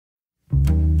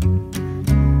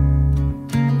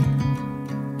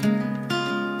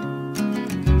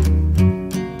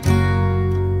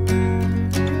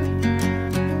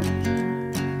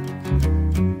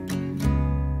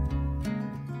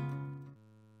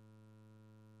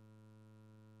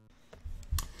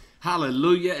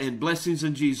Hallelujah and blessings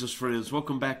in Jesus, friends.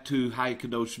 Welcome back to High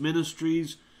Kadosh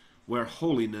Ministries, where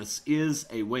holiness is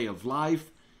a way of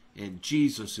life and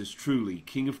Jesus is truly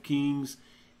King of Kings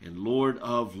and Lord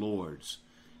of Lords.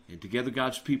 And together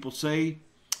God's people say,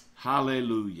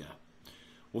 Hallelujah.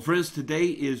 Well, friends, today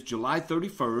is July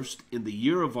 31st in the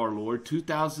year of our Lord,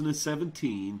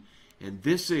 2017, and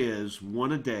this is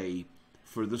one a day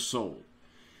for the soul.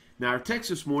 Now, our text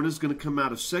this morning is going to come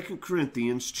out of 2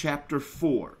 Corinthians chapter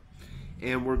 4.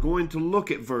 And we're going to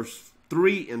look at verse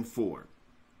 3 and 4.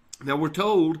 Now we're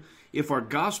told, if our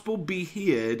gospel be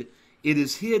hid, it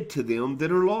is hid to them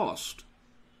that are lost.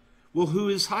 Well, who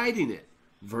is hiding it?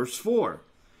 Verse 4.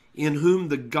 In whom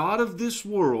the God of this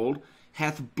world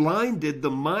hath blinded the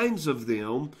minds of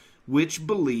them which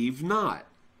believe not.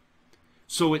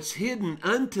 So it's hidden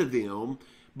unto them,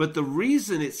 but the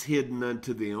reason it's hidden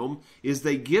unto them is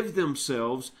they give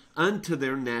themselves unto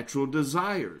their natural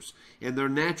desires. And their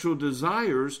natural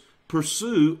desires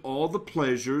pursue all the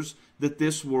pleasures that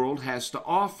this world has to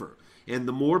offer. And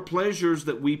the more pleasures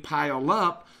that we pile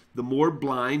up, the more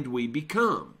blind we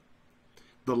become.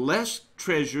 The less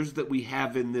treasures that we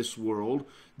have in this world,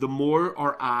 the more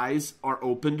our eyes are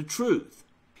open to truth.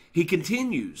 He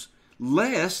continues,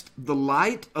 lest the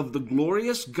light of the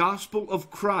glorious gospel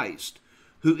of Christ,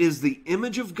 who is the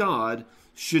image of God,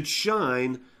 should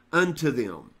shine unto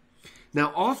them.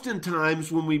 Now,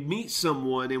 oftentimes when we meet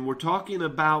someone and we're talking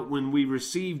about when we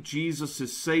received Jesus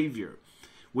as Savior,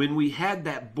 when we had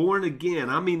that born again,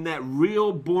 that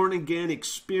real born again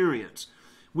experience,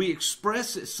 we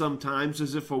express it sometimes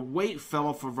as if a weight fell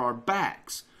off of our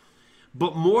backs.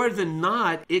 But more than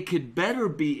not, it could better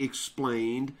be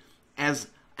explained as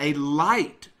a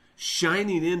light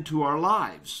shining into our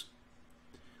lives.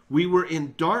 We were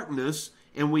in darkness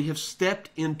and we have stepped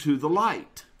into the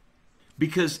light.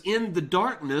 Because in the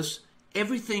darkness,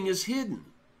 everything is hidden.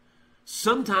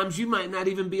 Sometimes you might not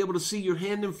even be able to see your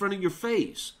hand in front of your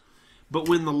face. But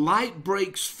when the light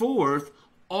breaks forth,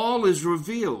 all is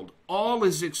revealed, all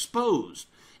is exposed.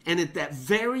 And at that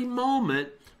very moment,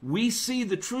 we see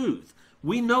the truth.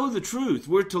 We know the truth.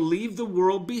 We're to leave the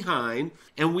world behind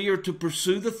and we are to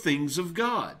pursue the things of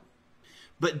God.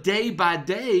 But day by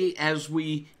day, as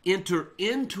we enter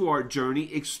into our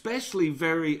journey, especially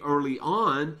very early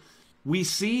on, we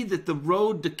see that the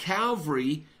road to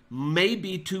Calvary may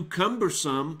be too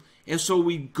cumbersome, and so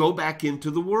we go back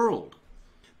into the world.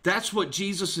 That's what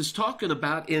Jesus is talking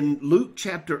about in Luke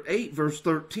chapter 8, verse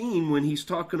 13, when he's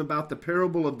talking about the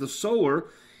parable of the sower,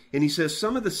 and he says,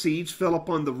 some of the seeds fell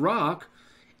upon the rock,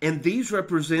 and these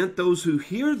represent those who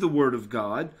hear the word of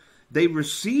God. They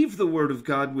receive the word of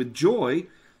God with joy,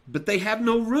 but they have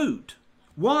no root.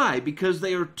 Why? Because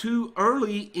they are too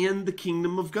early in the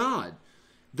kingdom of God.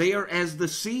 They are as the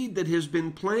seed that has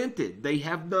been planted. They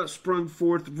have not sprung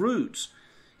forth roots.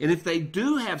 And if they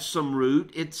do have some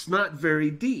root, it's not very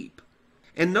deep.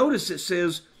 And notice it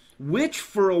says, which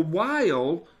for a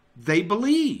while they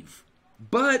believe.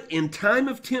 But in time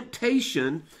of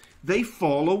temptation, they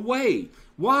fall away.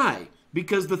 Why?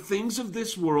 Because the things of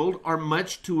this world are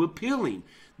much too appealing.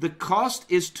 The cost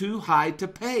is too high to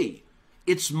pay.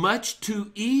 It's much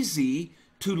too easy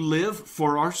to live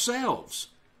for ourselves.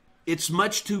 It's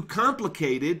much too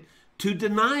complicated to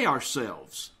deny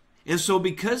ourselves. And so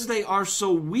because they are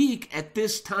so weak at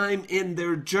this time in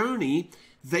their journey,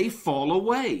 they fall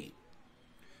away.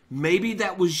 Maybe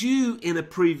that was you in a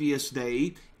previous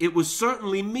day. It was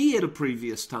certainly me at a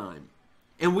previous time.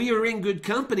 And we are in good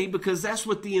company because that's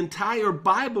what the entire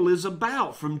Bible is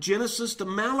about. From Genesis to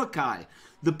Malachi,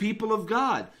 the people of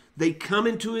God, they come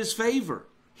into his favor.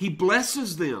 He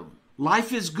blesses them.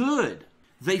 Life is good.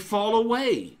 They fall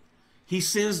away. He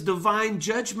sends divine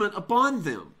judgment upon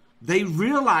them. They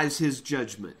realize his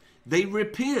judgment. They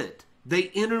repent.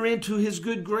 They enter into his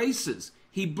good graces.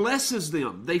 He blesses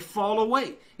them. They fall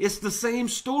away. It's the same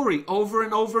story over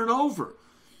and over and over.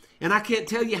 And I can't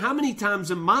tell you how many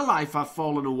times in my life I've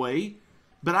fallen away,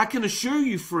 but I can assure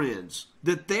you, friends,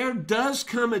 that there does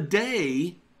come a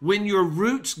day when your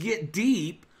roots get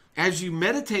deep as you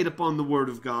meditate upon the Word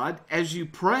of God, as you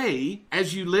pray,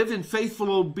 as you live in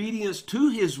faithful obedience to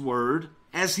His Word,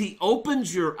 as He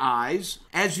opens your eyes,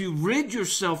 as you rid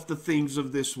yourself the things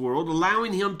of this world,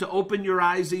 allowing Him to open your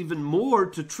eyes even more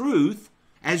to truth,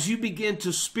 as you begin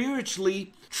to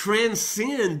spiritually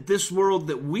transcend this world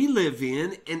that we live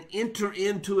in and enter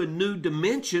into a new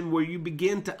dimension where you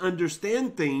begin to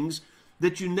understand things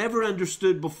that you never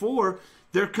understood before,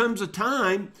 there comes a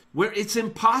time where it's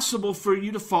impossible for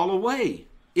you to fall away.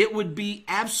 It would be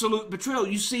absolute betrayal.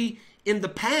 You see, in the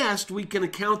past, we can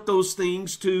account those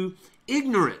things to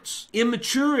ignorance,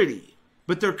 immaturity.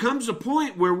 But there comes a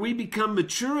point where we become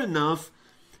mature enough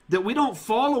that we don't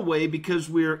fall away because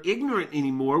we're ignorant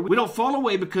anymore. We don't fall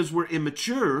away because we're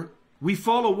immature. We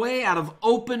fall away out of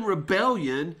open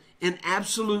rebellion and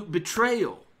absolute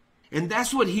betrayal. And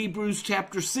that's what Hebrews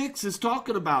chapter 6 is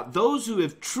talking about. Those who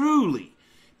have truly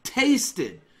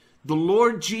tasted the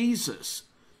Lord Jesus,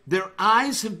 their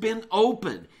eyes have been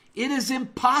opened. It is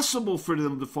impossible for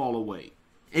them to fall away.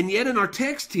 And yet in our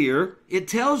text here, it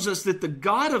tells us that the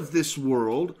God of this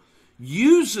world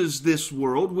uses this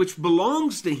world, which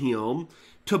belongs to him,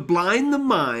 to blind the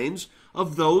minds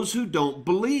of those who don't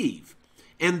believe.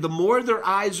 And the more their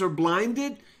eyes are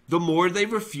blinded, the more they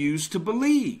refuse to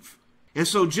believe. And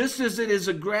so just as it is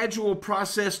a gradual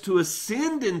process to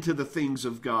ascend into the things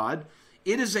of God,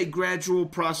 it is a gradual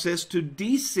process to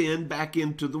descend back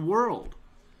into the world.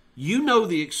 You know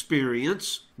the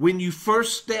experience. When you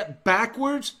first step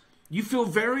backwards, you feel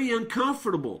very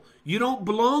uncomfortable. You don't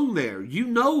belong there. You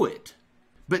know it.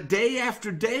 But day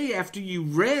after you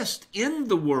rest in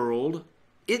the world,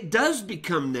 it does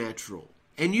become natural.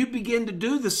 And you begin to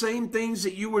do the same things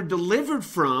that you were delivered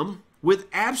from with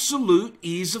absolute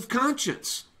ease of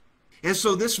conscience. And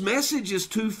so this message is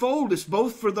twofold. It's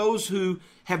both for those who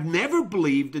have never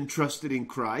believed and trusted in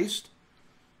Christ.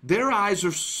 Their eyes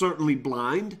are certainly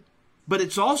blind. But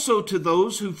it's also to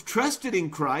those who've trusted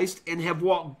in Christ and have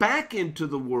walked back into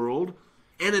the world.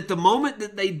 And at the moment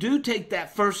that they do take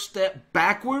that first step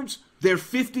backwards, they're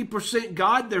 50%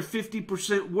 God, they're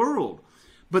 50% world.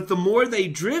 But the more they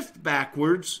drift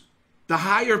backwards, the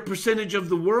higher percentage of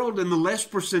the world and the less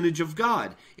percentage of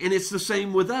God. And it's the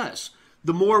same with us.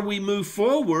 The more we move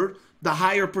forward, the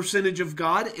higher percentage of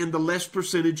God and the less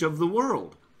percentage of the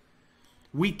world.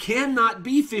 We cannot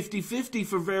be 50-50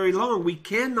 for very long. We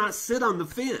cannot sit on the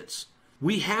fence.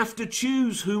 We have to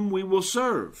choose whom we will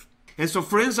serve. And so,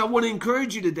 friends, I want to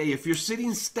encourage you today, if you're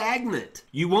sitting stagnant,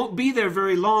 you won't be there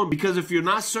very long, because if you're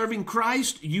not serving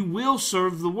Christ, you will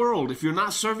serve the world. If you're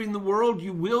not serving the world,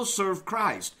 you will serve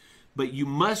Christ. But you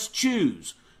must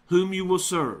choose whom you will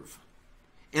serve.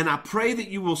 And I pray that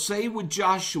you will say with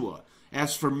Joshua,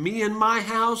 as for me and my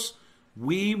house,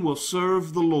 we will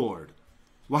serve the Lord.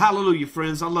 Well, hallelujah,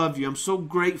 friends. I love you. I'm so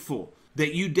grateful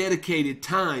that you dedicated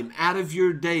time out of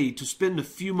your day to spend a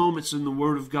few moments in the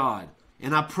Word of God.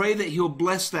 And I pray that He'll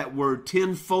bless that Word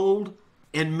tenfold.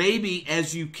 And maybe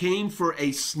as you came for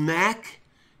a snack,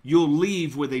 you'll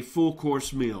leave with a full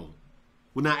course meal.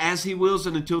 Well, now, as He wills,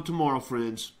 and until tomorrow,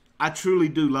 friends, I truly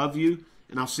do love you,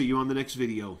 and I'll see you on the next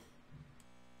video.